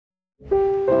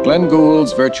Glenn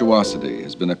Gould's virtuosity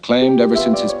has been acclaimed ever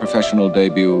since his professional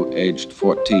debut, aged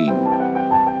 14.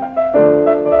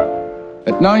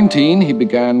 At 19, he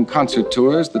began concert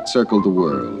tours that circled the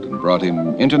world and brought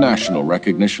him international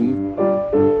recognition.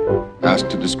 Asked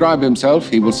to describe himself,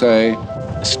 he will say,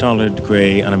 a stolid,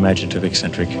 gray, unimaginative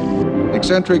eccentric.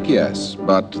 Eccentric, yes,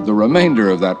 but the remainder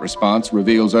of that response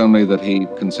reveals only that he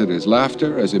considers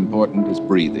laughter as important as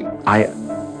breathing. I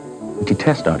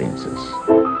detest audiences.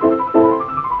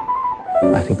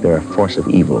 I think they're a force of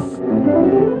evil.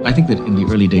 I think that in the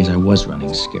early days I was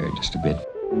running scared just a bit.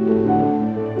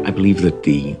 I believe that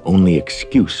the only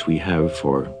excuse we have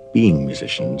for being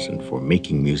musicians and for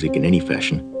making music in any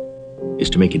fashion is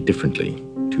to make it differently,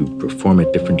 to perform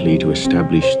it differently, to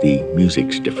establish the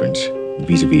music's difference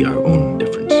vis-a-vis our own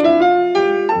difference.